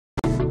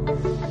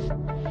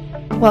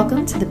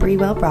Welcome to the Bree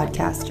Well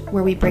broadcast,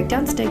 where we break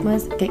down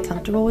stigmas, get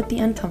comfortable with the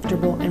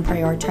uncomfortable, and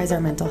prioritize our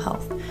mental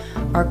health.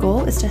 Our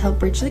goal is to help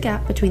bridge the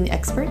gap between the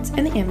experts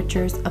and the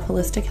amateurs of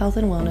holistic health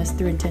and wellness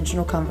through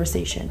intentional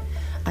conversation.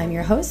 I'm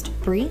your host,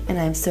 Bree, and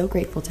I am so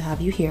grateful to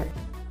have you here.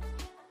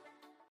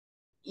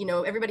 You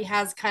know, everybody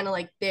has kind of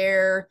like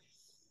their,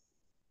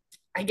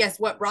 I guess,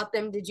 what brought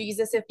them to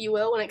Jesus, if you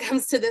will, when it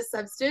comes to this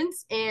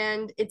substance.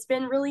 And it's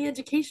been really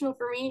educational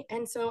for me.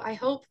 And so I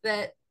hope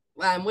that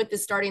with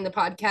this starting the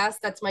podcast,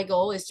 that's my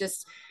goal, is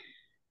just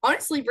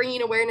honestly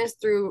bringing awareness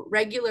through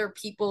regular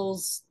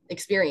people's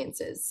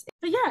experiences.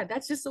 But yeah,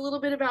 that's just a little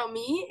bit about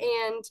me.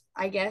 And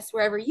I guess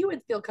wherever you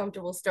would feel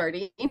comfortable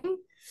starting.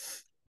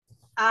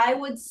 I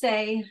would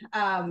say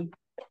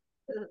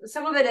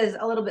some of it is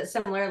a little bit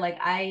similar. Like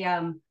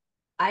I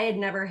was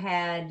never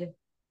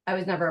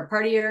a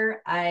partier.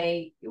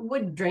 I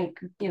would drink,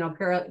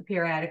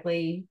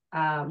 periodically.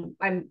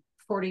 I'm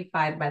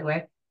 45, by the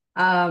way.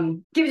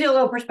 Gives you a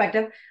little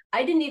perspective.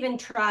 I didn't even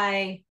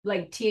try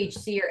like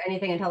THC or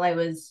anything until I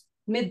was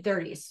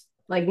mid-30s,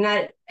 like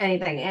not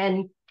anything.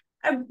 And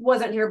I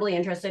wasn't terribly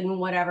interested in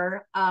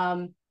whatever.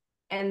 And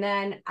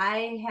then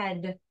I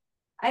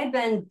had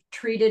been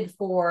treated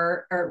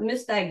for, or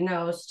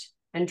misdiagnosed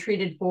and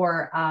treated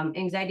for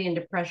anxiety and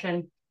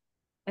depression,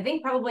 I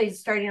think probably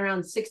starting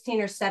around 16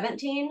 or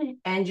 17,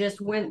 and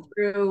just went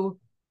through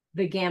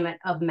the gamut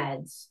of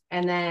meds.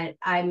 And then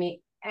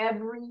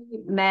every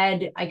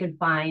med I could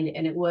find,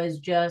 and it was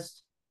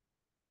just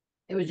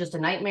a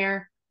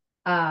nightmare.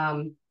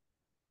 And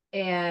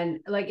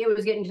like it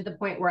was getting to the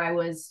point where I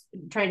was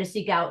trying to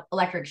seek out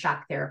electric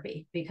shock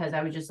therapy, because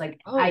I was just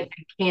like, I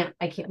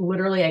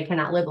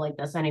cannot live like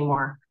this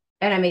anymore.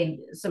 And I made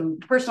some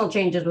personal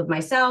changes with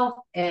myself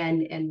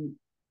and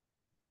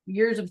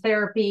years of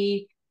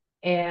therapy,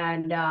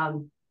 and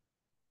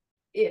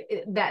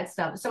that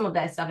stuff, some of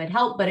that stuff had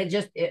helped, but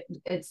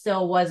it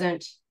still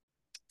wasn't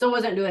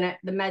doing it.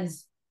 The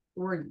meds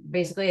were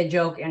basically a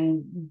joke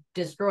and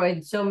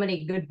destroyed so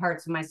many good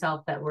parts of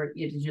myself that were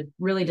just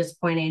really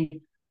disappointing.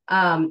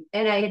 And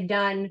I had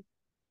done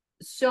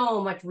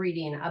so much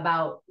reading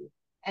about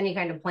any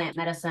kind of plant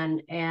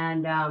medicine.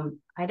 And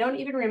I don't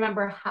even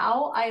remember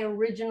how I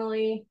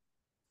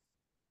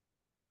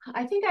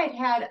think I'd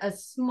had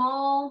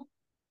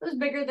it was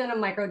bigger than a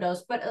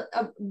microdose, but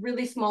a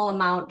really small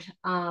amount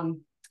out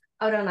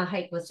on a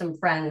hike with some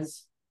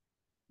friends,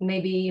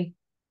 maybe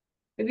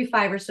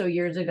 5 or so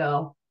years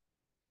ago.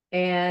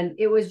 And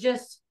it was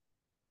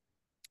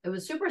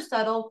super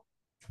subtle,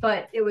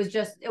 but it was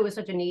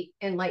such a neat,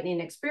 enlightening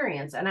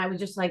experience. And I was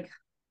just like,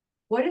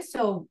 what is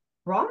so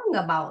wrong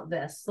about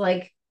this?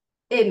 Like,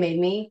 it made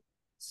me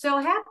so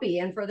happy.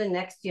 And for the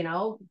next,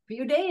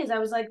 few days, I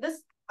was like,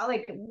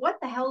 what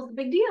the hell is the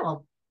big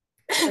deal?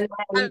 And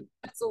then,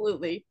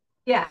 absolutely.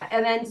 Yeah.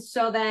 And then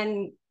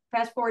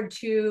fast forward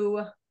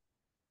to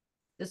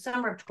the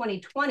summer of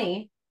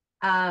 2020,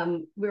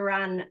 we were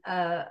on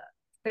a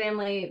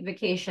family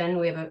vacation.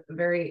 We have a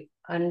very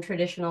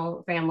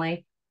untraditional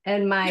family.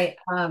 And my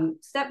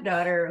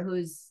stepdaughter,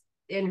 who's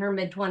in her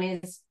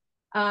mid-20s,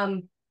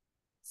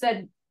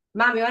 said,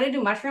 "Mom, you want to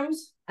do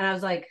mushrooms?" And I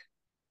was like,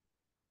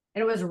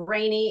 and it was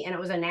rainy and it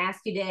was a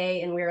nasty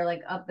day, and we were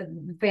like up at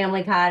the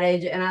family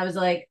cottage, and I was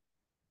like,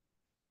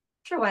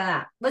 sure, why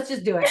not? Let's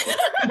just do it.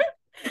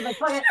 Like,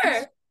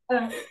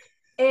 sure.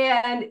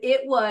 And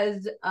it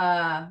was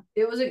a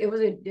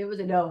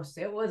dose.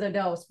 It was a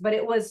dose, but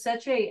it was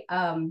such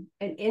an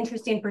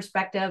interesting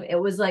perspective. It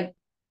was like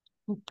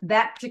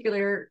that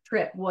particular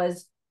trip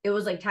was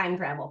like time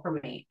travel for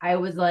me. I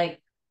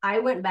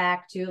went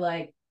back to,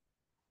 like,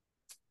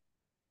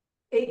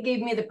 it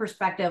gave me the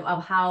perspective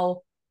of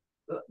how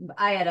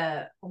I had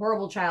a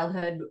horrible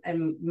childhood,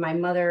 and my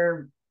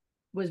mother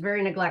was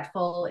very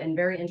neglectful and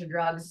very into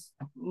drugs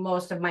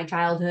most of my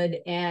childhood.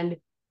 And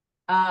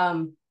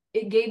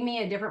it gave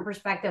me a different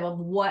perspective of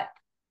what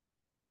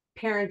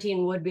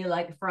parenting would be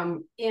like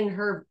from in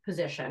her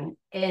position,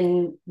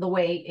 in the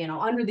way,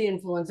 under the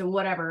influence and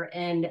whatever.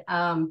 And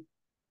I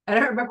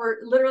remember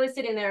literally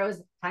sitting there, it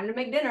was time to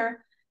make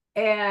dinner,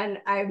 and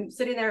I'm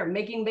sitting there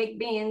making baked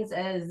beans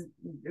as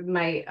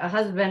my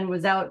husband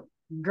was out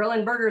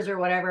grilling burgers or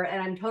whatever.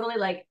 And I'm totally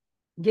like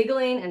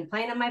giggling and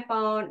playing on my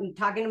phone and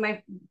talking to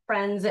my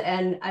friends.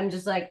 And I'm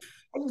just like,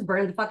 I just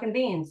burned the fucking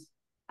beans.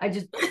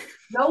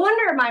 No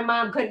wonder my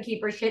mom couldn't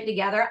keep her shit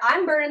together.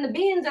 I'm burning the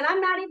beans and I'm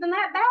not even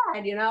that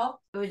bad,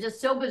 It was just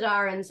so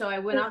bizarre. And so I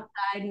went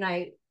outside and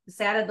I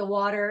sat at the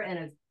water, and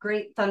a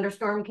great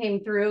thunderstorm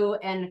came through,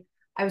 and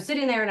I was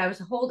sitting there and I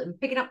was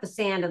picking up the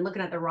sand and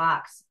looking at the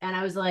rocks. And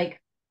I was like,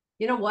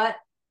 you know what?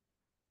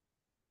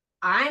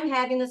 I'm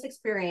having this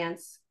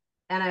experience.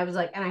 And I was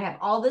like, and I have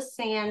all this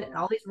sand and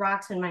all these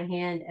rocks in my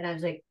hand. And I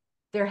was like,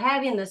 they're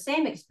having the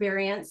same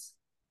experience,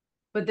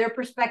 but their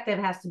perspective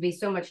has to be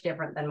so much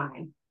different than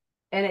mine.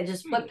 And it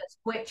just flipped a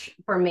switch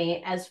for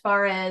me as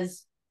far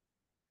as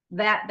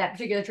that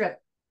particular trip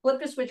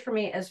flipped a switch for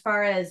me as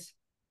far as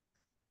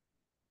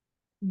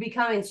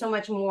becoming so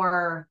much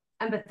more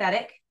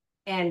empathetic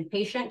and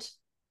patient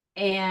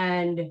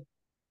and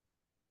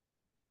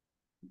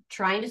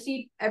trying to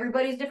see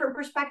everybody's different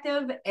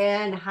perspective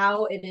and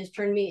how it has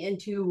turned me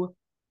into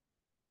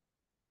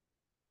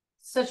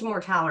such a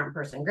more tolerant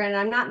person. Granted,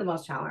 I'm not the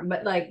most tolerant,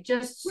 but like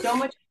just so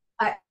much.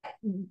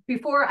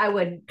 Before I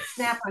would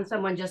snap on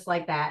someone just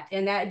like that,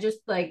 and that just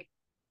like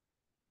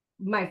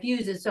my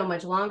fuse is so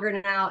much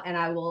longer now, and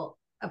I will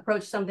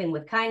approach something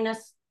with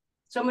kindness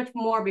so much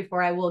more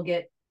before I will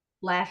get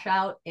lash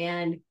out.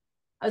 And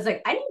I was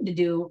like, I need to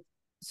do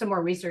some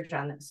more research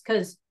on this,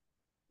 because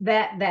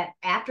that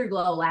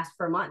afterglow lasts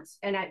for months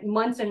and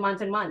months and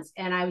months and months.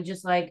 And I was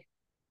just like,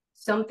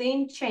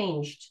 something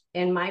changed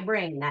in my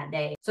brain that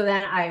day. So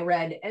then I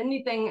read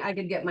anything I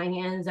could get my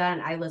hands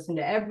on. I listened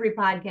to every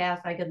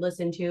podcast I could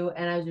listen to.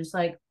 And I was just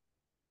like,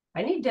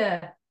 I need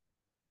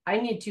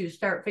to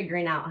start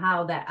figuring out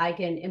how that I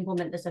can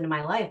implement this into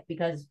my life,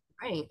 because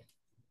Right.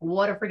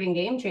 What a freaking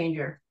game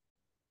changer.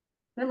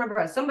 I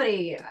remember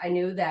somebody I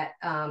knew that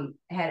had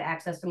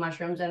access to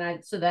mushrooms,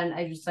 and so then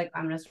I just like,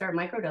 I'm gonna start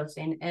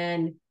microdosing,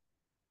 and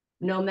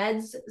no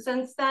meds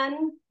since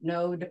then,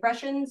 no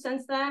depression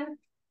since then.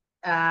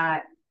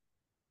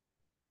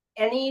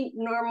 Any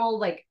normal,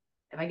 like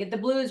if I get the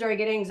blues or I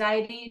get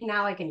anxiety,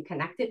 now I can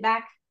connect it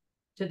back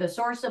to the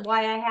source of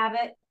why I have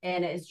it.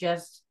 And it's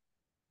just,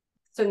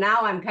 so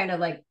now I'm kind of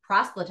like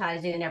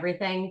proselytizing and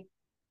everything.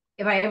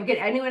 If I ever get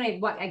anyone I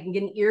can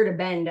get an ear to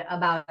bend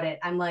about it,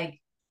 I'm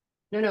like,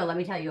 no, let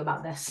me tell you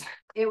about this.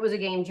 It was a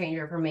game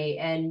changer for me.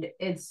 And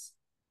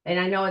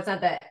I know it's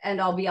not the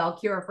end all be all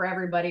cure for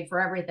everybody for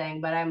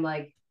everything, but I'm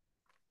like,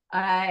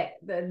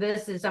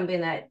 this is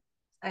something that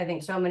I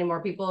think so many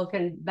more people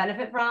can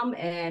benefit from.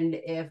 And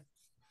if,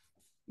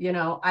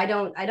 I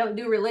don't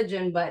do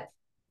religion, but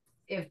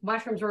if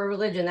mushrooms were a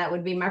religion, that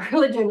would be my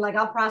religion. Like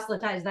I'll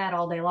proselytize that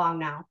all day long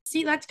now.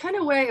 See, that's kind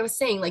of what I was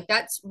saying. Like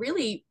that's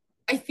really,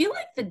 I feel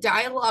like the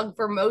dialogue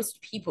for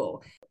most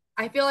people.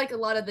 I feel like a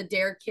lot of the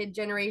Dare Kid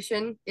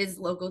generation is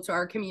local to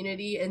our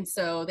community. And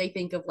so they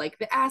think of like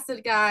the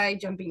acid guy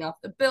jumping off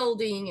the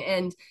building,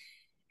 and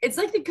it's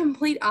like the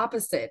complete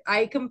opposite.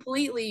 I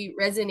completely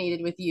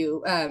resonated with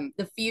you.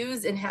 The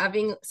fuse and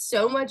having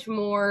so much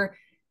more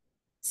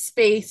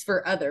space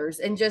for others,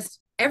 and just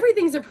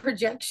everything's a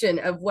projection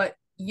of what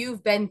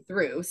you've been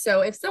through.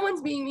 So if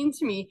someone's being mean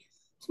to me,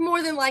 it's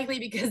more than likely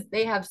because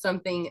they have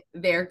something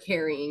they're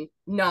carrying,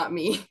 not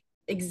me.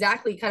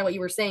 Exactly kind of what you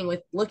were saying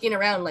with looking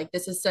around, like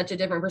this is such a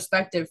different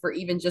perspective for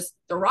even just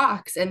the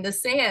rocks and the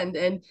sand,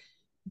 and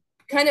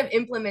kind of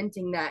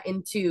implementing that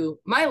into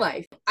my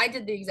life. I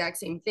did the exact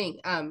same thing,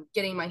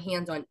 getting my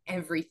hands on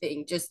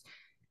everything, just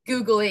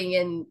Googling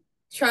and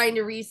trying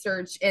to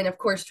research, and of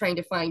course, trying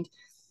to find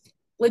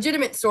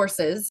legitimate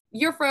sources.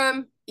 You're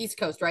from East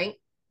Coast, right?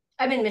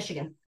 I'm in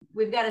Michigan.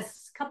 We've got a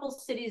couple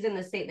cities in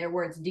the state there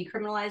where it's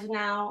decriminalized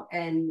now,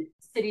 and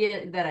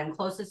city that I'm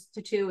closest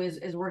to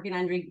is working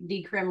on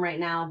decrim right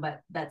now,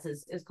 but that's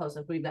as close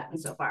as we've gotten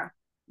so far.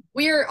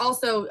 We're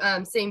also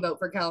same boat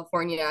for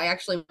California. I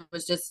actually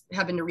was just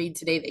happened to read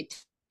today they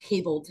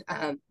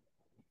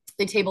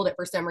tabled it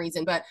for some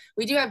reason, but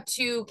we do have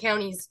 2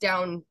 counties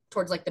down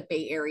towards like the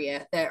Bay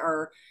Area that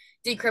are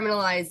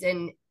decriminalized,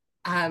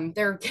 and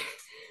they're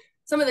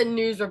some of the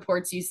news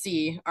reports you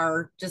see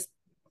are just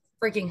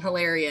freaking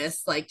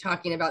hilarious, like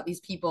talking about these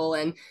people.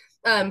 And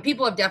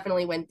people have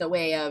definitely went the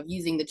way of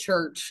using the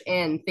church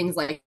and things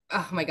like,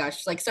 oh my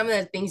gosh, like some of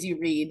the things you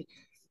read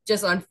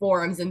just on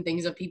forums and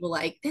things of people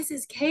like, this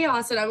is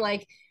chaos. And I'm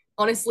like,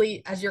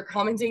 honestly, as you're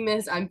commenting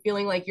this, I'm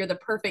feeling like you're the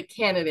perfect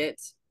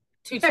candidate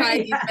to try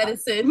these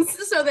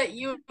medicines so that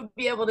you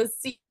be able to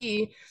see.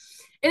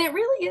 And it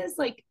really is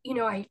like,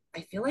 I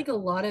feel like a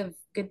lot of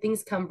good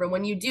things come from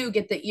when you do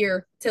get the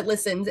ear to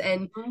listen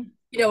and,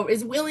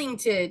 is willing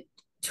to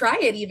try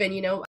it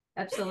even,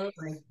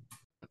 Absolutely.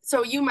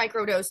 So you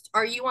microdosed.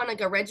 Are you on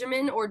like a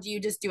regimen, or do you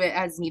just do it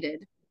as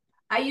needed?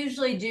 I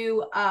usually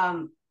do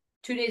 2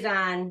 days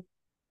on,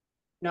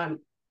 no, I'm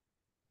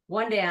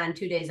 1 day on,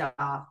 2 days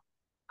off.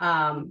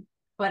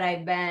 But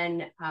I've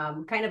been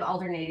kind of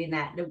alternating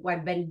that.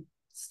 I've been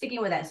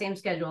sticking with that same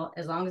schedule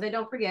as long as I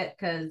don't forget,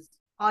 because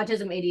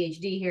autism,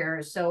 ADHD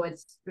here, so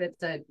it's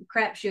a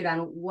crapshoot on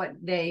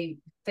what day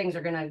things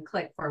are gonna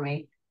click for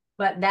me.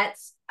 But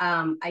that's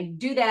I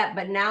do that,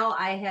 but now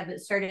I have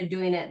started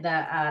doing it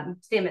the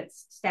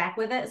stack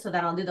with it, so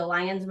that I'll do the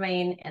lion's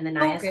mane and the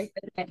niacin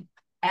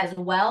as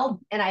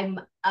well. And I'm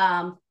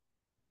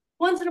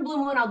once in a blue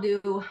moon I'll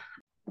do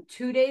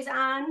 2 days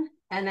on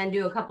and then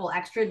do a couple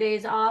extra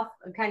days off,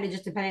 kind of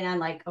just depending on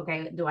like,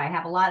 okay, do I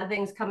have a lot of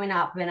things coming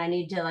up and I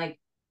need to like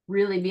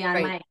really be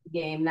on my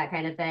game, that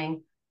kind of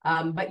thing.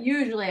 But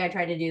usually I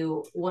try to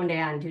do 1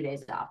 day on, 2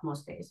 days off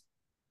most days.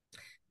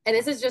 And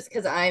this is just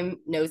because I'm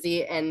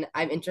nosy and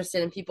I'm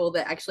interested in people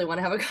that actually want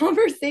to have a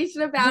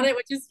conversation about it,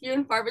 which is few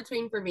and far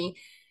between for me.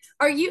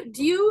 Do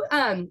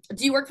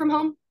you work from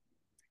home?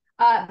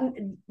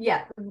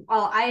 Yeah.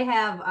 Well, I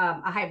have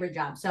a hybrid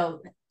job.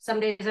 So some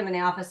days I'm in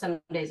the office, some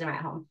days I'm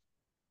at home.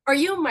 Are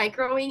you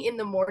microing in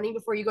the morning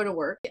before you go to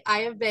work? I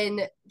have been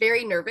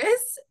very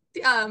nervous.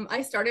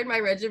 I started my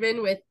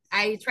regimen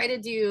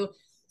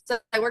so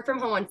I work from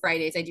home on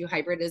Fridays. I do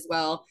hybrid as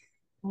well.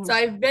 So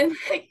I've been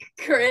like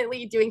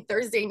currently doing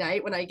Thursday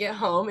night when I get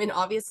home, and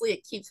obviously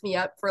it keeps me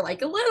up for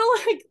like a little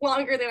like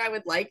longer than I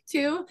would like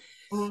to.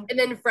 Mhm. And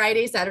then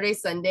Friday, Saturday,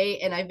 Sunday,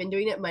 and I've been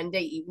doing it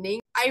Monday evening.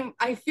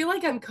 I feel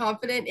like I'm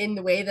confident in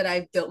the way that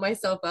I've built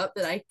myself up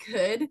that I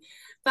could,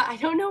 but I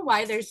don't know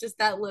why there's just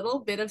that little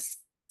bit of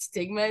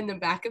stigma in the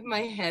back of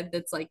my head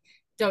that's like,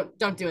 don't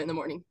do it in the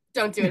morning.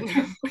 Don't do it in the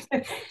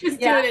morning. Just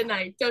do Yeah, it at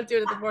night. Don't do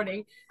it in the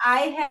morning.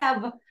 I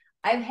have.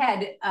 I've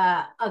had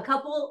a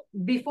couple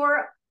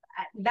before.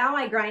 Now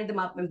I grind them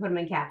up and put them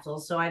in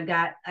capsules. So I've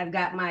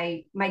got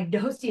my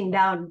dosing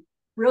down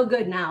real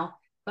good now.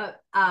 But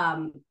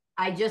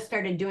I just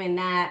started doing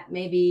that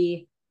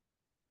maybe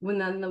when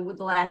the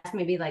last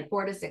maybe like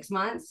 4 to 6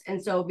 months.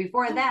 And so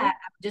before that,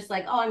 I'm just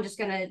like, oh, I'm just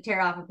gonna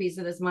tear off a piece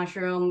of this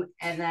mushroom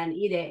and then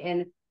eat it.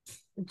 And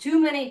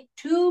too many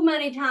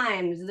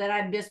times that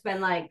I've just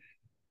been like,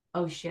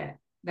 oh shit,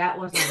 that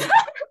wasn't.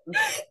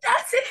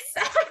 That's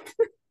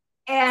exactly.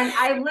 And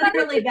I've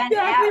literally been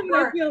exactly at what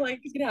I work. feel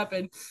like could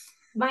happen.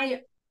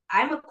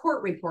 I'm a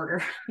court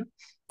reporter.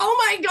 Oh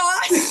my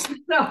gosh.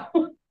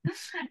 So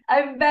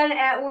I've been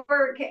at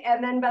work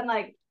and then been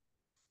like,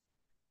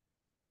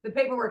 the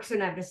paperwork's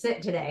gonna have to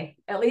sit today,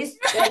 at least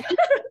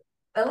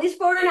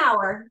for an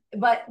hour.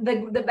 But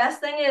the best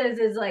thing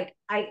is like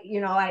I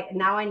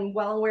now I'm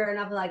well aware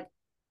enough of like,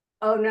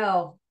 oh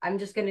no, I'm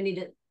just gonna need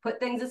to put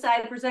things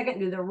aside for a second,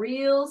 do the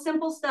real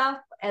simple stuff,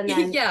 and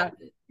then Yeah.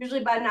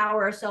 usually about an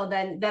hour or so,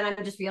 then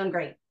I'm just feeling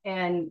great,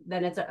 and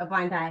then it's a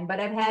fine time. But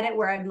I've had it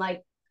where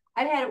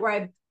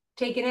I've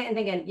taken it and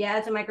thinking, yeah,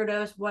 it's a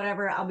microdose,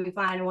 whatever, I'll be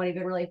fine, I won't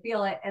even really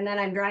feel it. And then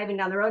I'm driving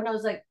down the road and I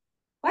was like,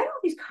 why do all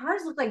these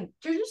cars look like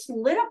they're just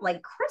lit up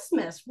like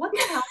Christmas? What the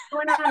hell is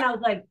going on? And I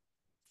was like,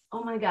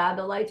 oh my God,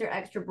 the lights are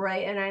extra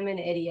bright and I'm an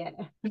idiot.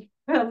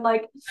 I'm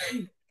like,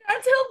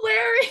 that's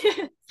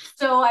hilarious.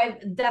 So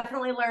I've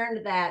definitely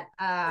learned that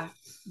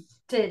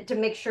to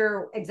make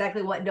sure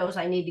exactly what dose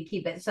I need to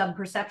keep it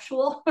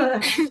sub-perceptual.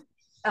 But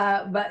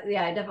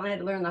yeah, I definitely had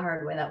to learn the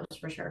hard way. That was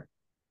for sure.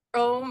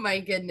 Oh my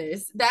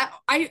goodness. That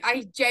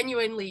I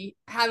genuinely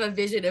have a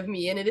vision of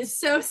me, and it is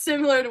so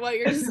similar to what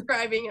you're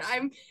describing.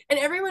 And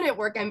everyone at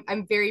work,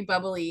 I'm very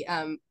bubbly,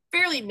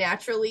 fairly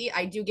naturally.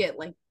 I do get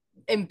like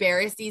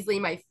embarrassed easily.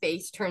 My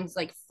face turns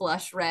like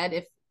flush red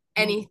if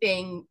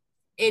anything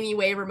any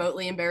way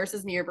remotely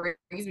embarrasses me or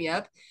brings me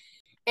up.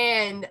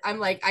 And I'm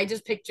like, I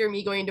just picture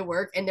me going to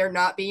work and there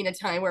not being a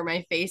time where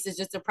my face is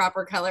just a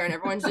proper color and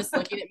everyone's just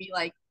looking at me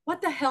like,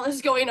 what the hell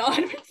is going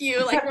on with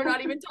you? Like, we're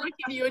not even talking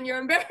to you and you're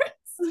embarrassed.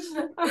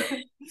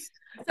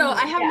 So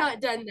I have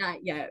not done that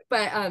yet.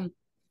 But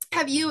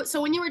have you,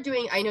 so when you were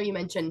doing, I know you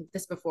mentioned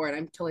this before and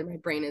I'm totally,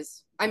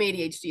 I'm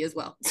ADHD as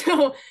well.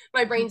 So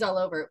my brain's all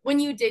over. When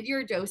you did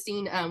your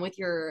dosing with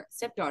your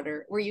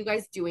stepdaughter, were you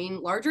guys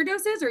doing larger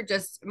doses or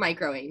just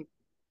microing?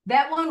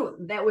 That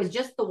was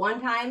just the one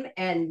time,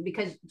 and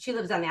because she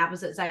lives on the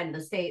opposite side of the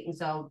state, and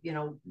so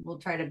we'll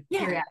try to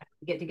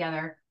periodically get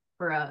together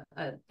for a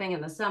thing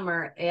in the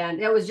summer, and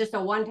it was just a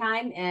one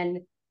time, and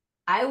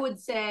I would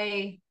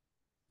say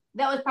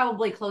that was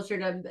probably closer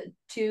to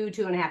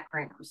 2.5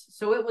 grams.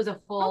 So it was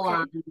a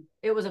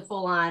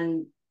full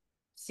on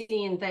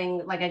seeing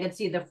thing. Like I could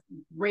see the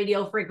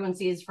radio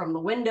frequencies from the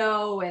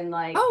window, and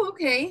like, oh,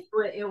 okay,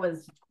 it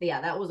was,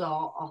 yeah, that was a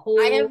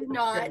whole. I have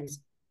not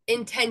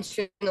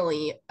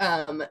intentionally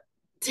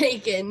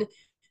taken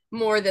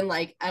more than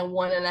like a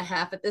 1.5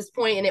 at this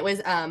point, and it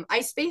was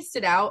I spaced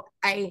it out.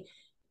 I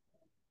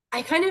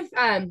kind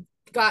of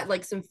got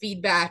like some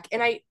feedback,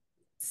 and I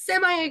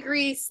semi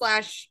agree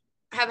slash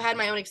have had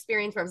my own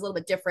experience where I was a little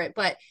bit different,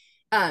 but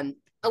a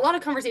lot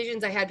of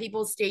conversations I had,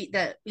 people state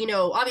that,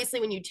 obviously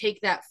when you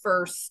take that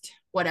first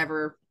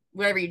whatever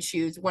you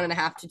choose,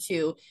 1.5 to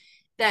 2,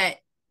 that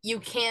you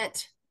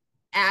can't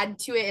add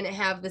to it and it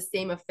have the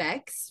same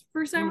effects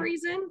for some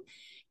reason.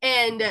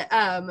 And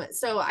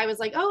so I was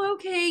like, oh,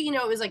 okay.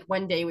 It was like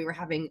one day we were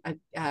having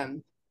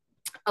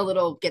a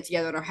little get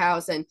together at our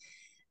house, and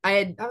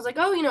I was like,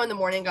 oh, in the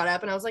morning, got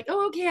up and I was like,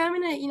 oh, okay, I'm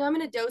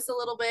gonna dose a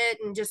little bit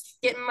and just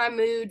get in my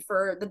mood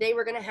for the day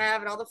we're gonna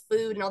have and all the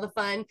food and all the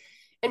fun.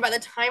 And by the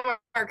time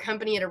our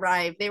company had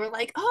arrived, they were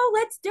like, oh,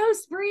 let's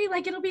dose Bree,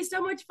 like it'll be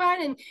so much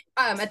fun. And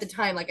at the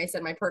time, like I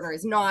said, my partner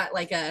is not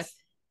like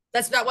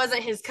that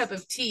wasn't his cup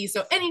of tea.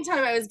 So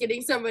anytime I was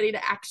getting somebody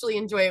to actually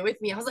enjoy it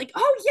with me, I was like,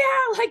 oh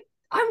yeah, like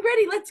I'm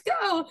ready, let's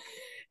go.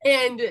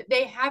 And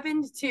they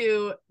happened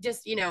to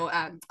just, when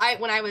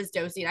I was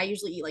dosing, I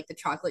usually eat like the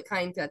chocolate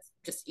kind. That's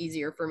just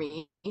easier for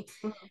me.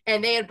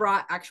 And they had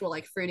brought actual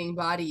like fruiting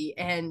body,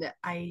 and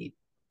I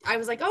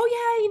was like,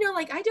 oh yeah,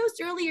 like I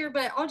dosed earlier,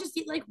 but I'll just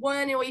eat like one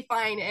and it'll be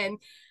fine. And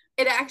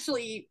it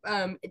actually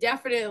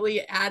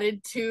definitely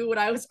added to what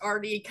I was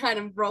already kind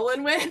of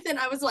rolling with. And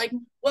I was like,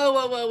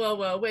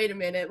 whoa, wait a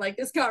minute. Like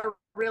this got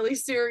really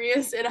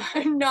serious, and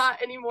I'm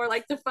not anymore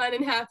like the fun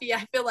and happy.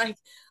 I feel like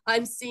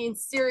I'm seeing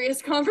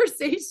serious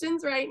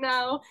conversations right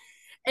now.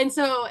 And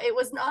so it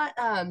was not,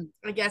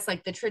 I guess,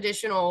 like the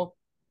traditional,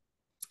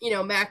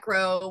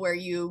 macro where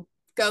you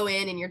go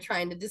in and you're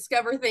trying to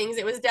discover things.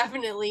 It was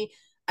definitely,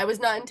 I was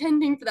not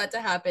intending for that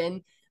to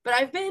happen. But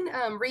I've been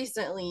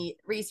recently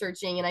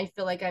researching, and I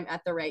feel like I'm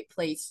at the right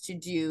place to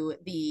do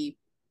the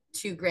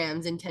 2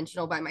 grams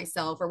intentional by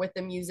myself or with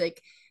the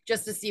music,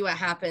 just to see what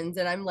happens.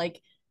 And I'm like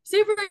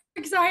super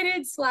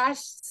excited slash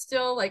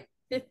still like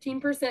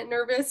 15%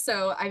 nervous.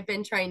 So I've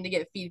been trying to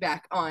get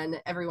feedback on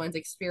everyone's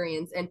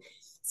experience. And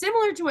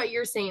similar to what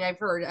you're saying, I've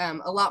heard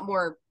a lot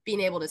more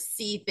being able to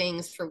see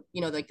things from,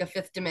 like the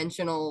fifth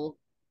dimensional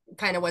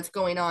kind of what's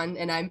going on.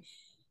 And I'm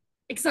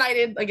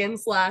excited again,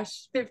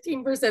 slash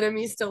 15% of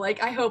me still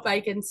like, I hope I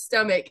can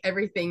stomach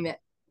everything that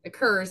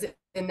occurs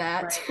in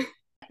that. Right.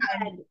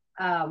 I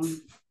had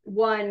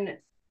one,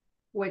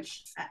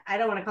 which I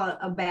don't want to call it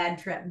a bad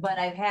trip, but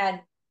I've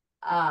had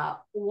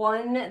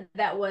one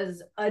that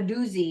was a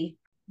doozy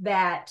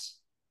that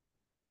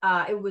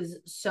it was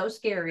so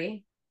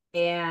scary.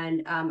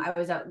 And I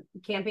was out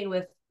camping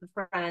with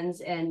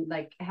friends, and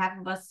like half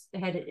of us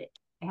had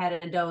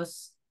a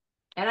dose,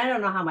 and I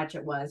don't know how much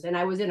it was. And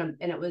I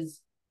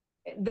was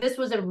this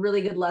was a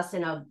really good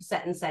lesson of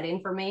set and setting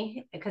for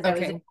me, because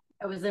Okay.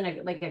 I was in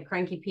a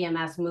cranky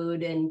PMS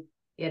mood, and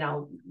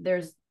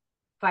there's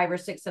 5 or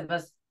 6 of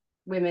us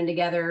women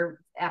together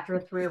after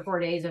 3 or 4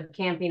 days of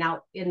camping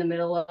out in the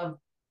middle of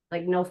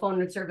like no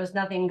phone service,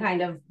 nothing,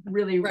 kind of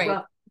really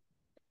rough.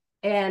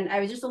 And I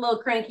was just a little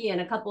cranky,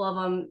 and a couple of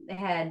them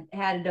had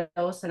a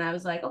dose, and I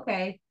was like,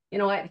 okay, you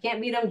know what? If you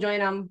can't beat them, join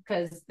them,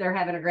 because they're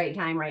having a great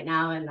time right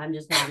now, and I'm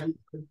just not in the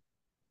mood.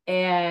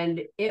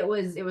 And it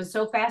was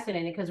so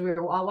fascinating, because we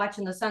were all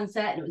watching the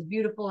sunset, and it was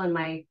beautiful, and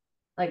my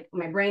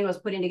brain was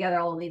putting together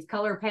all of these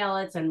color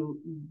palettes and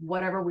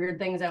whatever weird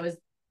things I was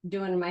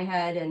doing in my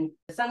head, and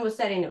the sun was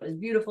setting, it was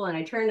beautiful, and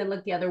I turned and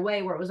looked the other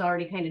way where it was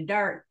already kind of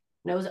dark,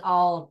 and it was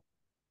all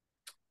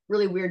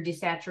really weird,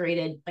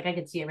 desaturated. Like I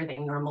could see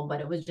everything normal, but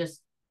it was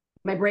just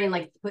my brain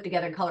like put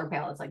together color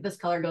palettes, like this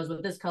color goes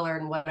with this color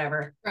and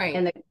whatever. Right.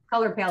 And the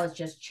color palettes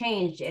just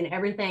changed, and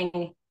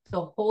everything,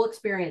 the whole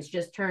experience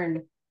just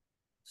turned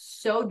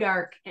so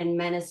dark and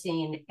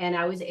menacing. And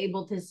I was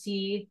able to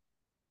see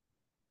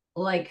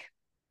like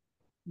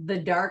the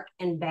dark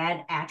and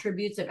bad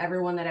attributes of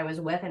everyone that I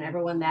was with and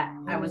everyone that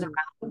I was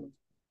around.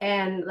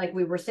 And like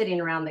we were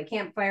sitting around the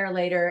campfire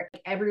later,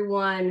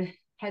 everyone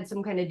had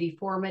some kind of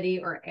deformity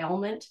or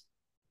ailment.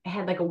 It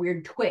had like a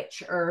weird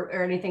twitch or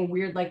anything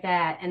weird like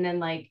that. And then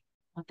like,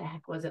 what the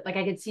heck was it? Like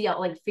I could see out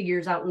like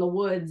figures out in the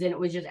woods, and it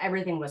was just,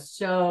 everything was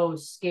so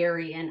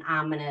scary and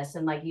ominous.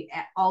 And like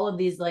all of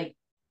these, like,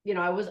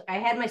 I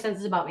had my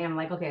senses about me. I'm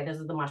like, okay, this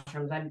is the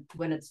mushrooms.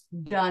 When it's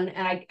done.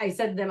 And I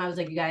said to them, I was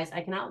like, you guys,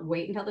 I cannot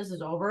wait until this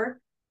is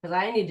over, because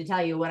I need to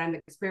tell you what I'm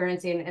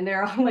experiencing. And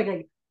they're all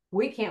like,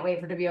 we can't wait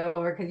for it to be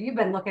over, because you've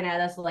been looking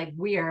at us like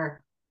we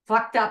are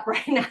fucked up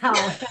right now.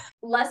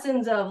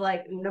 Lessons of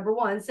like, number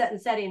one, set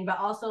and setting, but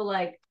also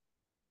like,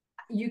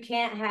 you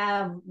can't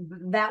have,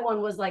 that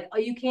one was like, oh,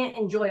 you can't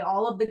enjoy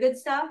all of the good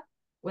stuff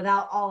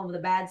without all of the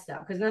bad stuff,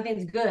 because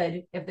nothing's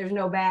good if there's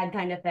no bad,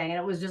 kind of thing. And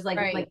it was just like,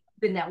 like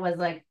that was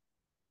like,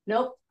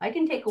 nope, I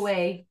can take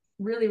away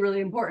really,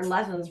 really important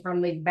lessons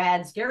from the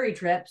bad, scary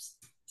trips.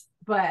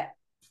 But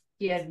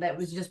yeah, that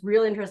was just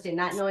real interesting,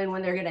 not knowing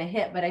when they're going to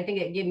hit. But I think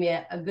it gave me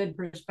a good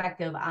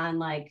perspective on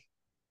like,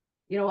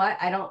 you know what,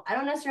 I don't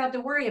necessarily have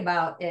to worry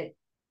about it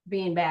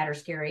being bad or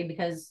scary,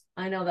 because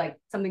I know like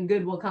something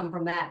good will come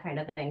from that kind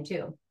of thing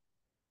too.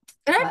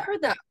 And I've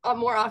heard that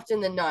more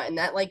often than not, and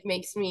that like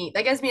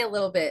that gives me a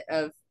little bit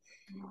of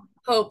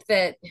hope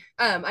that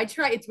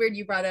it's weird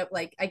you brought up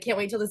like I can't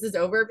wait till this is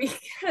over,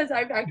 because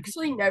I've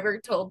actually never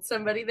told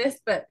somebody this,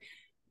 but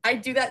I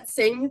do that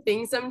same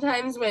thing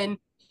sometimes. When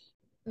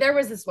there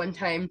was this one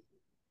time,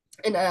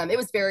 and it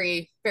was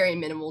very, very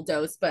minimal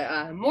dose,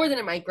 but more than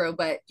a micro,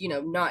 but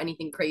not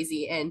anything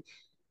crazy. And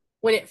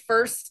when it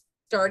first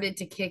started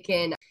to kick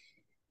in,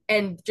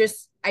 and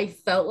just I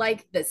felt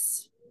like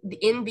this,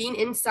 in being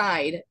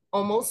inside,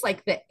 almost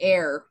like the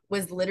air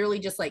was literally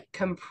just like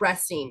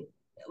compressing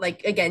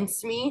like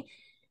against me.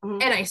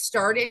 Mm-hmm. And I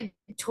started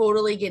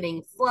totally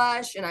getting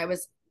flush, and I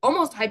was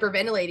almost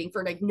hyperventilating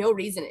for like no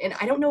reason. And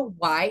I don't know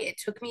why it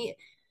took me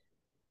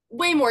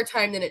way more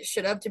time than it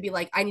should have to be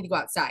like, I need to go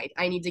outside.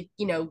 I need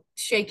to,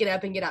 shake it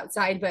up and get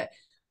outside. But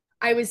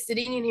I was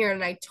sitting in here, and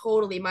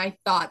my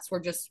thoughts were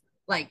just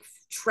like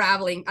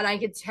traveling, and I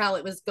could tell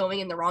it was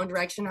going in the wrong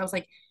direction. I was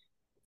like,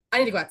 I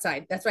need to go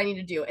outside. That's what I need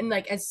to do. And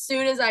like, as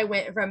soon as I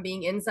went from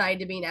being inside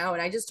to being out,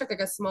 and I just took like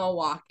a small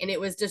walk, and it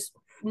was just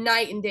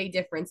night and day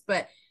difference.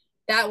 But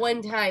that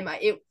one time,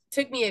 it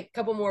took me a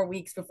couple more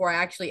weeks before I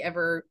actually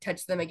ever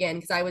touched them again,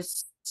 because I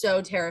was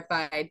so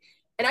terrified.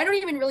 And I don't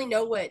even really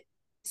know what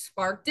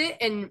sparked it.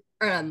 And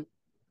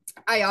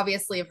I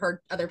obviously have heard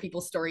other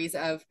people's stories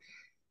of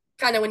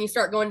kind of when you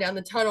start going down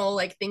the tunnel,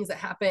 like things that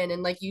happen.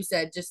 And like you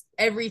said, just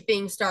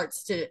everything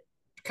starts to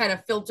kind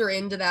of filter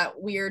into that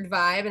weird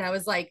vibe. And I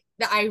was like,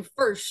 I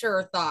for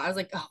sure thought, I was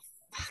like, oh,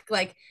 fuck,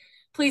 like,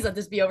 please let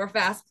this be over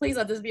fast. Please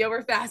let this be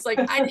over fast. Like,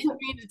 I didn't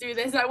mean to do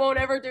this. I won't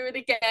ever do it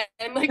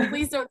again. Like,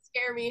 please don't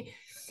scare me.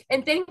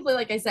 And thankfully,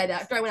 like I said,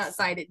 after I went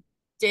outside, it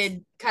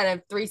did kind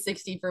of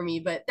 360 for me.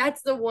 But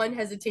that's the one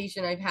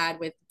hesitation I've had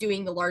with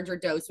doing the larger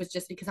dose, was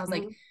just because I was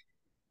like,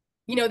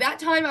 that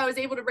time I was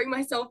able to bring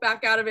myself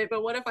back out of it,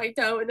 but what if I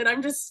don't? And then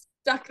I'm just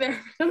stuck there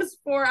for those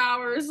 4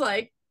 hours,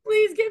 like,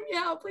 please get me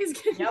out, please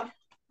get me out.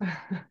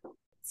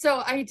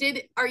 So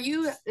are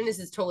you, and this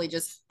is totally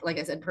just, like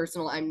I said,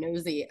 personal, I'm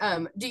nosy.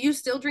 Do you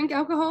still drink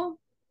alcohol?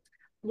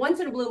 Once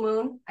in a blue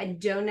moon. I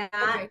do not.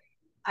 Okay.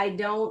 I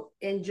don't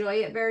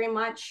enjoy it very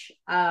much.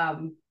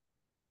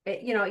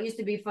 It used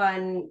to be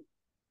fun.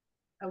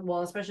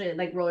 Well, especially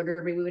like roller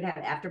derby, we would have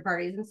after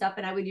parties and stuff,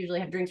 and I would usually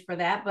have drinks for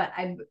that. But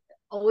I've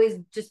always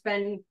just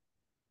been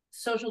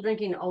social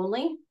drinking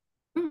only,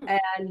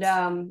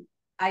 and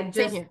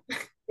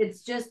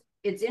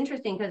it's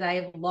interesting because I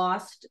have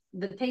lost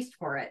the taste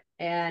for it,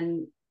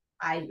 and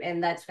I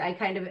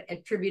kind of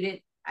attribute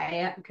it.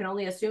 I can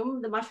only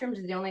assume the mushrooms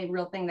is the only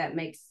real thing that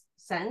makes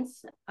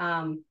sense.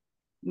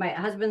 My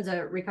husband's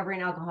a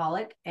recovering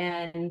alcoholic,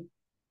 and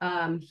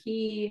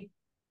he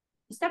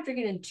stopped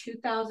drinking in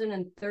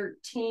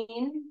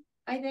 2013,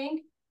 I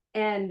think.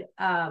 And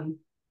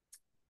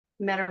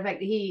matter of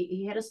fact,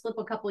 he had a slip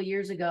a couple of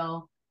years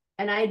ago,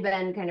 and I had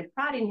been kind of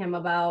prodding him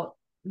about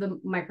the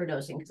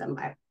microdosing because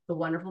the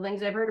wonderful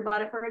things I've heard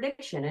about it for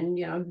addiction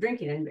and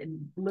drinking, and it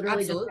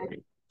literally just kind of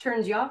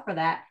turns you off for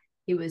that.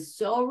 He was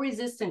so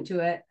resistant to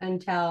it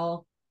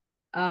until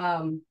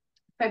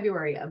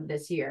February of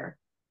this year,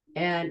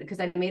 and because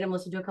I made him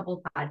listen to a couple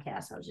of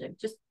podcasts, I was like,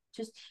 just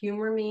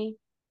humor me,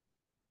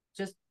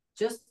 just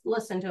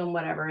listen to him,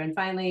 whatever. And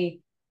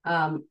finally,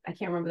 I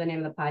can't remember the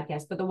name of the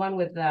podcast, but the one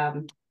with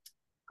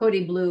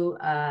Cody Blue,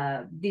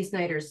 Dee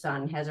Snider's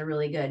son, has a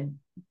really good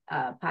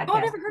podcast. Oh,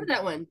 I've never heard of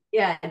that one.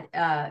 Yeah,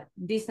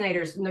 Dee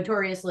Snider's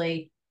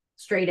notoriously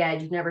straight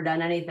edge, never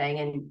done anything,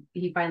 and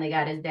he finally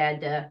got his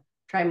dad to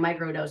try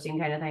microdosing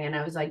kind of thing. And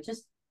I was like,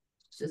 just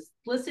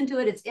listen to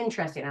it. It's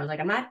interesting. I was like,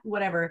 I'm not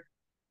whatever.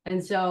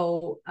 And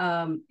so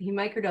he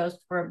microdosed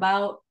for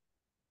about,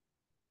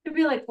 it'd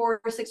be like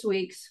 4 or 6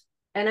 weeks.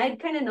 And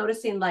I'd kind of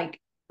noticing like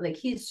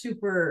he's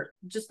super,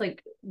 just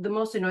like the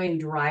most annoying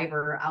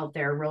driver out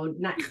there, road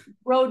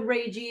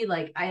ragey.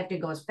 Like I have to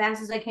go as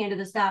fast as I can to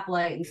the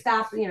stoplight and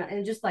stop,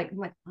 and just like, I'm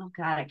like, oh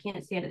God, I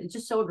can't stand it. It's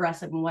just so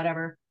aggressive and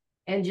whatever.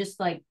 And just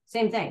like,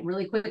 same thing,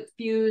 really quick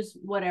fuse,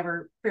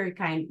 whatever, very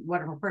kind,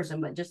 wonderful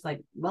person, but just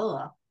like,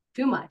 blah,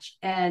 too much.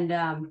 And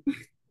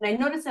I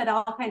noticed that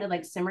all kind of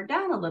like simmered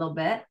down a little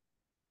bit.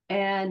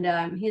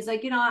 And he's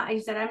like, he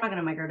said, I'm not going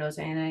to microdose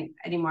anything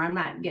anymore. I'm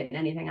not getting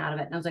anything out of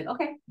it. And I was like,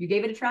 okay, you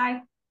gave it a try.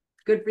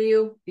 Good for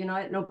you.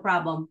 No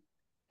problem.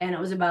 And it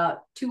was about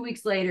 2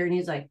 weeks later. And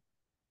he's like,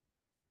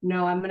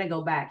 no, I'm going to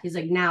go back. He's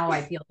like, now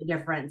I feel the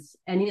difference.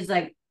 And he's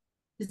like,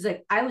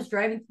 I was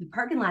driving through the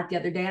parking lot the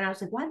other day and I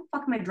was like, why the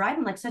fuck am I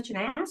driving like such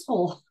an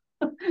asshole?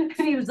 And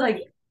he was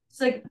like,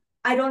 it's like,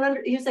 I don't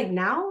under, he was like,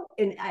 now.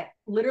 And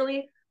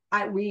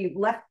we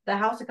left the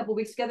house a couple of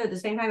weeks together at the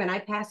same time. And I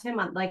passed him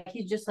on, like,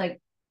 he's just like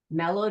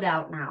mellowed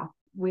out now.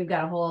 We've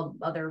got a whole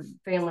other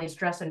family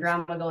stress and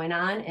drama going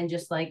on, and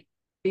just like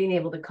being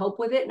able to cope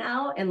with it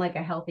now in like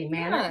a healthy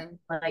manner,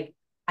 like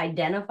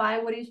identify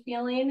what he's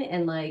feeling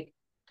and like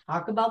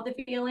talk about the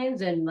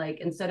feelings, and like,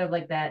 instead of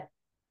like that,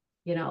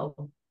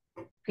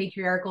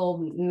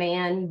 patriarchal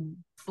man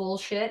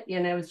bullshit,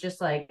 it's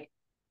just like,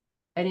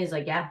 and he's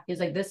like,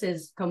 this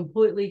has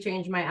completely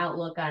changed my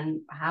outlook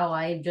on how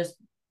I just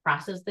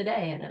process the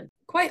day. And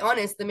quite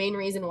honest, the main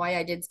reason why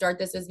I did start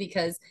this is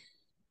because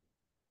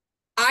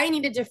I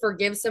needed to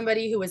forgive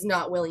somebody who was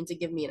not willing to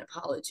give me an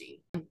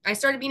apology. I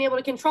started being able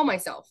to control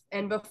myself,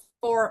 and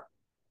before,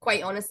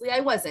 quite honestly,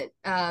 I wasn't.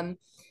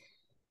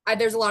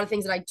 There's a lot of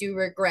things that I do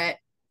regret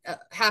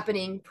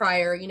happening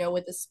prior,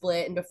 with the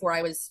split, and before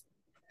I was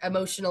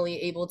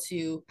emotionally able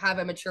to have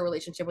a mature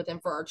relationship with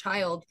him for our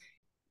child.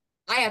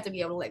 I have to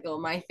be able to let go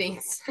of my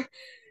things.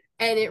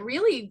 And it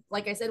really,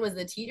 like I said, was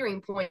the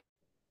teetering point.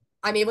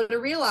 I'm able to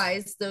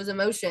realize those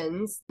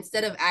emotions.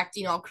 Instead of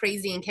acting all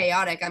crazy and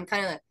chaotic, I'm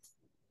kind of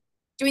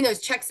doing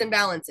those checks and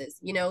balances,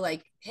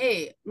 like,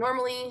 hey,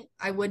 normally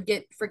I would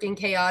get freaking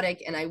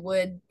chaotic and I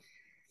would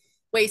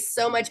waste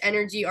so much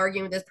energy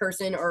arguing with this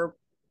person or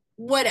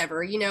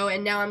whatever,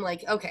 and now I'm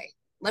like, okay,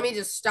 let me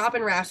just stop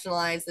and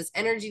rationalize. This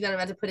energy that I'm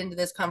about to put into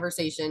this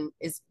conversation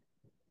is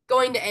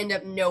going to end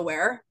up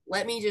nowhere.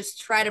 Let me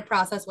just try to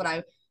process what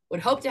I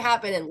would hope to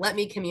happen, and let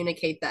me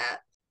communicate that.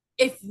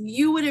 If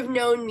you would have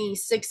known me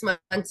 6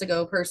 months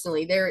ago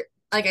personally,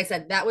 like I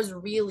said, that was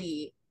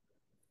really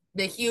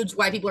the huge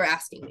why people are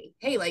asking me,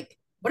 hey, like,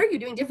 what are you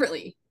doing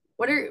differently?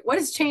 What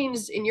has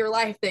changed in your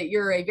life that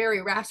you're a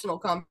very rational,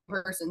 calm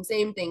person?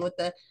 Same thing with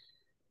the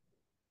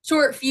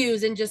short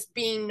fuse and just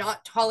being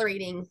not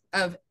tolerating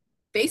of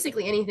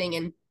basically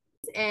anything.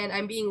 And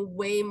I'm being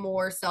way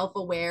more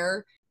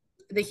self-aware.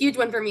 The huge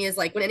one for me is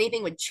like when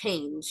anything would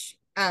change,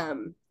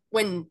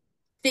 when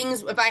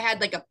things, if I had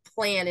like a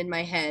plan in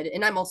my head,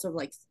 and I'm also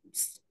like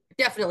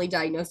definitely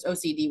diagnosed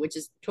OCD, which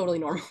is totally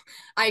normal.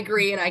 I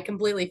agree. And I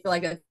completely feel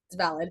like that's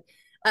valid.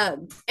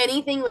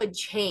 Anything would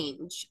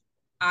change,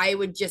 I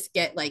would just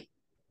get like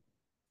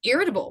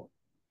irritable.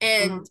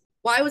 And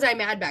why was I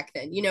mad back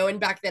then? And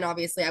back then,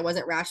 obviously, I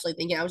wasn't rationally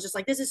thinking. I was just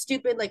like, this is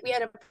stupid. Like, we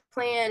had a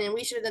plan and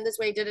we should have done this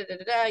way,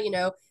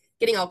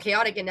 getting all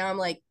chaotic. And now I'm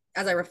like,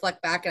 as I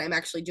reflect back and I'm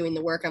actually doing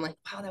the work, I'm like,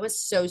 wow, that was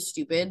so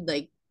stupid.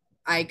 Like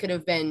I could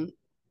have been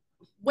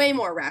way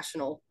more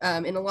rational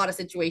in a lot of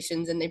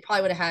situations, and they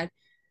probably would have had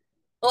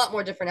a lot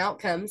more different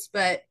outcomes.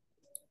 But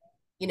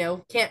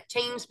can't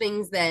change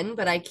things then,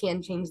 but I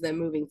can change them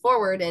moving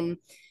forward. And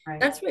Right.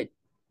 that's what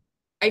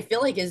I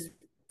feel like is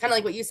kind of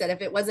like what you said.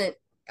 If it wasn't,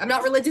 I'm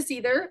not religious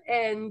either.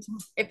 And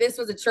if this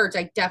was a church,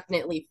 I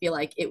definitely feel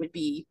like it would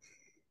be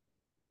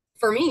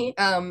for me.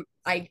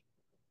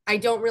 I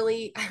don't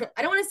really,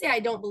 I don't want to say I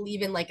don't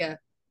believe in like a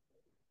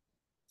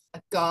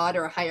God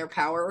or a higher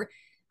power.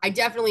 I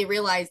definitely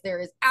realize there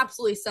is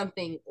absolutely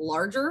something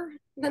larger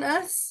than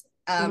us.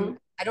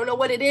 I don't know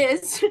what it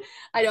is.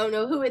 I don't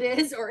know who it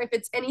is, or if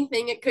it's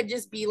anything, it could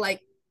just be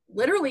like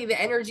literally the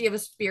energy of a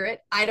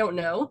spirit. I don't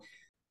know.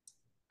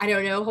 I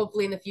don't know.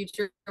 Hopefully, in the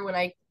future, when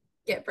I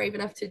get brave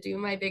enough to do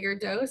my bigger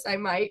dose, I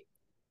might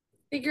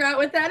figure out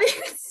what that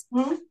is.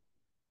 Mm-hmm.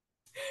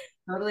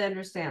 Totally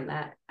understand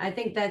that. I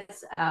think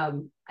that's,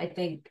 I've,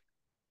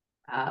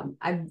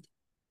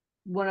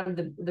 one of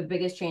the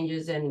biggest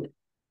changes in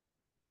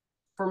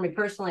for me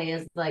personally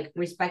is like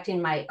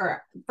respecting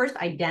or first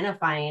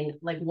identifying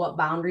like what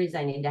boundaries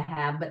I need to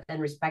have, but then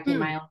respecting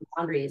my own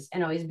boundaries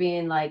and always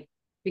being like,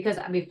 because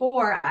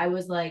before I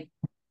was like,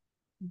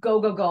 go,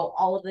 go, go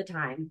all of the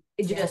time.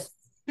 It just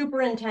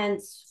super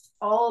intense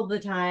all of the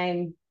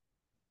time.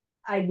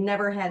 I'd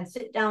never had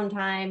sit down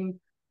time.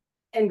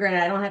 And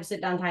granted, I don't have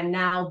sit down time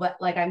now, but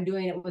like I'm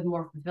doing it with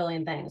more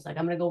fulfilling things. Like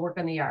I'm gonna go work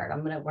in the yard.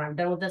 When I'm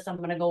done with this, I'm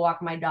gonna go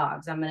walk my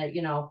dogs. I'm gonna,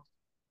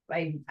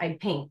 I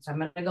paint. So I'm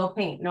gonna go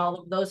paint and all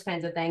of those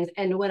kinds of things.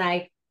 And when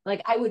I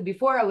would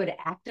before I would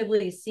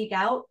actively seek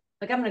out,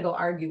 like I'm gonna go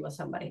argue with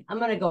somebody. I'm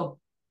gonna go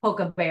poke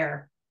a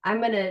bear.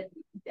 I'm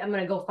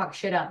gonna go fuck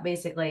shit up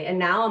basically. And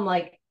now I'm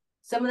like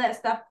some of that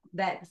stuff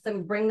that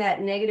some bring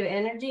that negative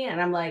energy, and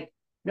I'm like,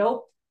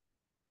 nope,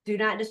 do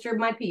not disturb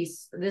my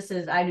peace.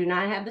 I do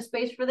not have the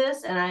space for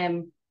this. And I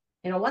am,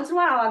 once in a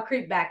while I'll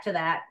creep back to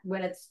that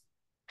when it's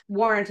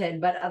warranted.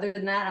 But other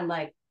than that, I'm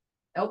like,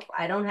 nope,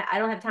 I don't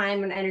have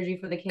time and energy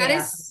for the chaos. That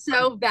is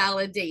so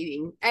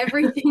validating.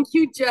 Everything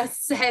you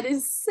just said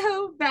is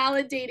so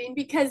validating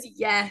because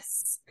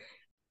yes,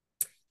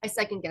 I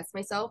second guess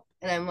myself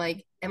and I'm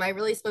like, am I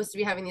really supposed to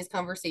be having these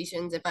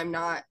conversations if I'm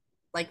not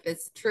like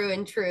this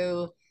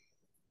true,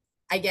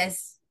 I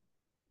guess,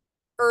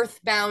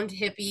 earthbound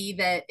hippie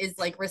that is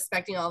like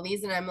respecting all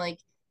these? And I'm like,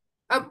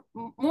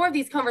 more of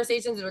these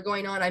conversations that are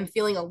going on, I'm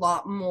feeling a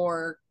lot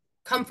more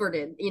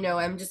comforted.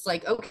 I'm just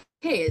like, okay,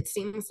 it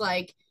seems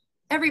like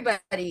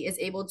everybody is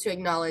able to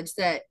acknowledge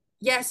that,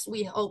 yes,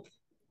 we hope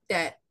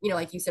that,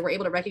 like you said, we're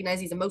able to recognize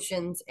these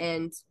emotions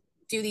and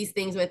do these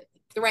things with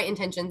the right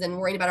intentions and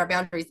worrying about our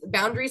boundaries.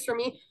 Boundaries for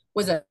me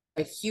was a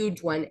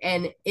huge one.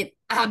 And it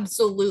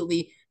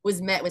absolutely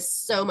was met with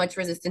so much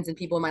resistance in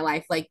people in my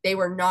life. Like they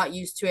were not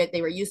used to it.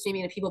 They were used to me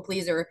being a people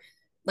pleaser.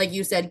 Like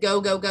you said,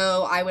 go, go,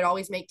 go. I would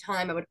always make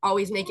time. I would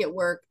always make it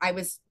work. I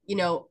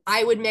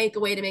would make a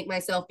way to make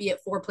myself be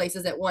at 4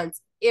 places at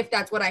once if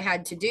that's what I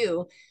had to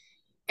do.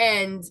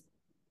 And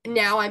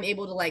now I'm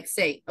able to like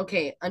say,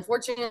 okay,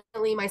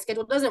 unfortunately, my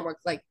schedule doesn't work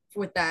like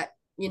with that,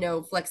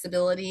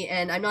 flexibility.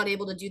 And I'm not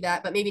able to do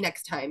that, but maybe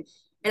next time.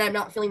 And I'm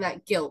not feeling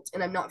that guilt.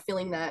 And I'm not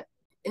feeling that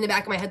in the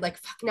back of my head, like,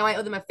 fuck, now I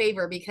owe them a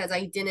favor because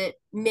I didn't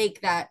make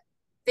that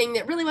thing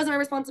that really wasn't my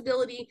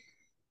responsibility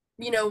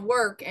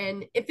work.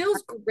 And it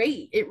feels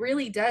great. It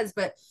really does.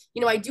 But,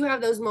 I do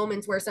have those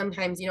moments where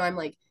sometimes, I'm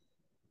like,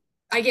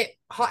 I get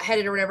hot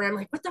headed or whatever. And I'm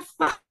like, what the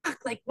fuck?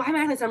 Like, why am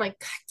I like this? I'm like,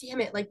 God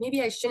damn it. Like,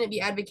 maybe I shouldn't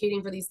be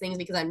advocating for these things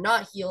because I'm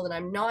not healed and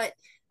I'm not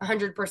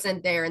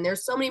 100% there. And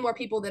there's so many more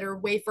people that are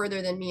way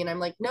further than me. And I'm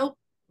like, nope,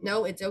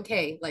 no, it's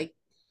okay. Like,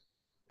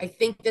 I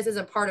think this is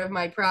a part of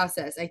my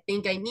process. I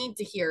think I need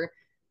to hear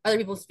other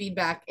people's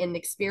feedback and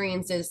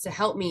experiences to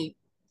help me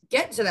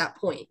get to that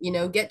point,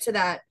 get to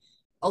that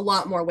a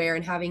lot more aware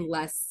and having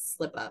less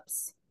slip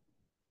ups.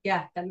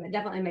 Yeah, that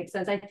definitely makes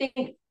sense. I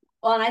think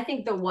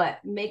that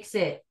what makes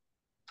it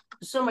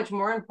so much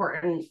more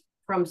important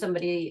from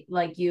somebody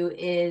like you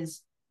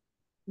is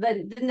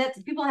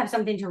that people have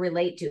something to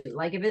relate to.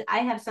 Like I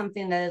have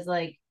something that is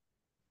like,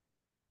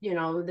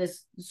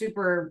 this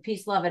super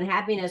peace, love, and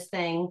happiness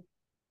thing,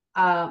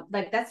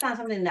 like that's not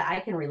something that I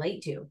can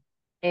relate to.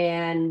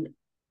 And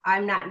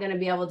I'm not going to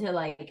be able to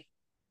like,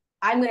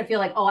 I'm going to feel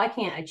like, oh, I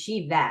can't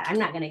achieve that. I'm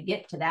not going to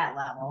get to that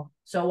level.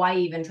 So why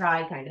even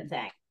try kind of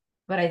thing.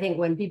 But I think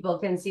when people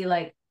can see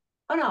like,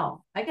 oh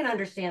no, I can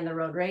understand the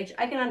road rage.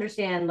 I can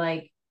understand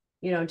like,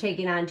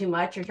 taking on too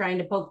much or trying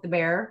to poke the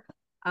bear.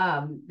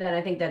 Then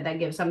I think that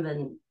gives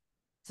something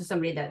to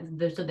somebody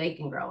so they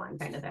can grow on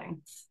kind of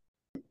thing.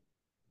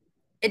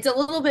 It's a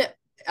little bit,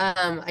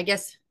 I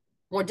guess,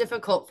 more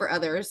difficult for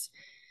others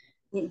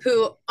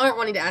who aren't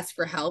wanting to ask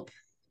for help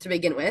to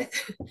begin with,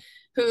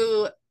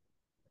 who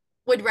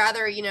would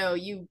rather,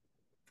 you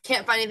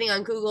can't find anything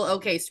on Google.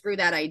 Okay, screw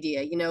that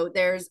idea.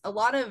 There's a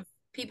lot of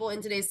people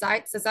in today's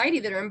society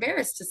that are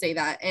embarrassed to say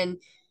that. And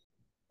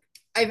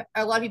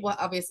a lot of people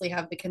obviously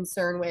have the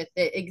concern with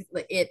it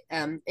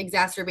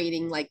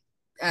exacerbating like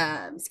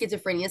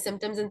schizophrenia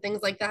symptoms and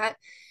things like that.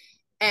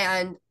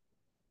 And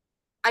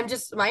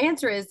my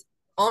answer is,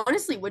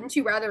 honestly, wouldn't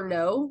you rather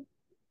know?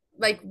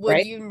 Like,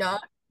 would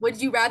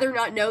you rather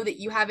not know that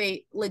you have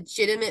a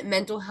legitimate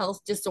mental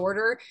health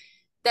disorder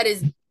that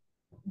is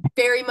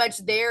very much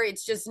there?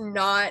 It's just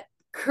not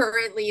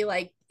currently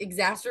like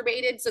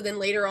exacerbated. So then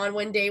later on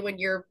one day when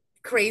you're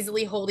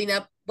crazily holding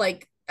up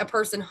like a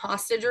person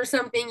hostage or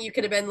something, you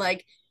could have been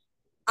like,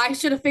 I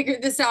should have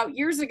figured this out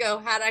years ago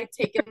had I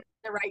taken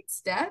the right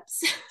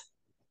steps.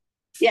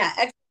 Yeah,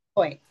 excellent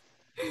point.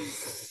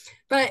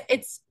 But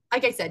it's,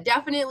 like I said,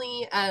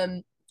 definitely,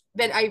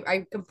 but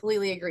I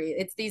completely agree.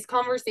 It's these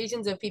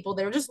conversations of people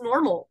that are just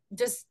normal,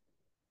 just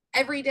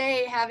every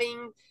day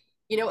having,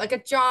 like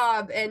a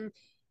job and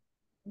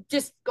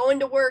just going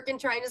to work and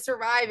trying to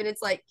survive. And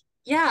it's like,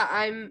 yeah,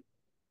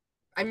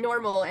 I'm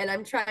normal and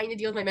I'm trying to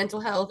deal with my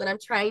mental health and I'm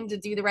trying to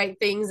do the right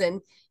things.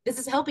 And this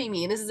is helping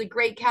me. And this is a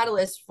great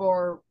catalyst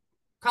for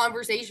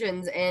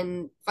conversations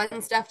and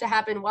fun stuff to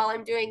happen while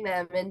I'm doing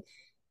them. And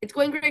it's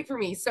going great for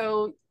me.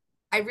 So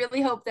I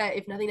really hope that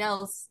if nothing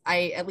else,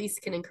 I at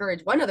least can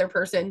encourage one other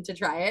person to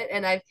try it.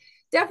 And I've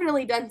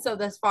definitely done so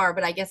thus far,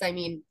 but I guess I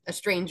mean a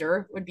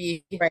stranger would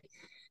be right.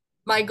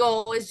 My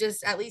goal is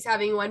just at least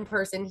having one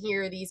person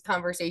hear these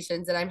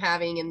conversations that I'm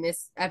having in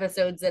this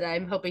episodes that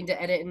I'm hoping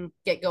to edit and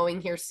get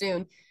going here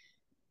soon.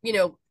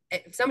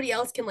 If somebody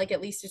else can like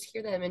at least just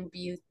hear them and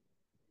be,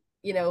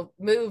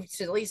 moved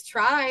to at least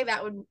try,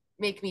 that would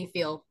make me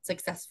feel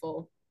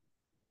successful.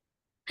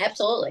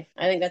 Absolutely.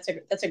 I think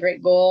that's a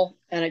great goal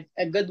and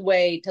a good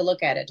way to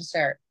look at it to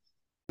start.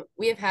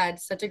 We have had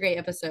such a great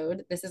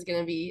episode. This is going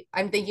to be,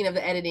 I'm thinking of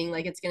the editing,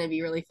 like it's going to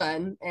be really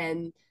fun,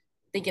 and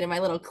thinking of my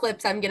little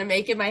clips I'm going to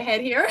make in my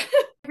head here.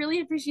 I really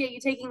appreciate you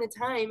taking the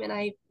time, and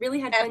I really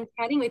had fun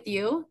chatting with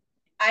you.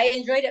 I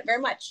enjoyed it very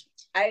much.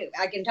 I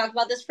can talk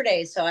about this for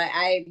days. So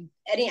I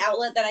any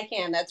outlet that I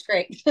can, that's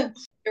great.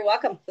 You're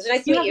welcome. It was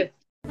nice to meet you.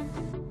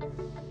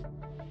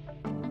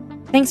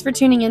 Thanks for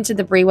tuning into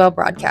the Brewell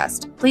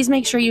broadcast. Please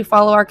make sure you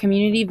follow our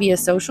community via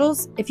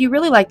socials. If you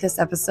really like this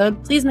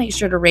episode, please make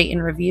sure to rate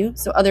and review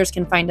so others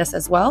can find us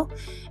as well.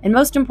 And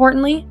most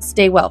importantly,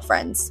 stay well,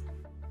 friends.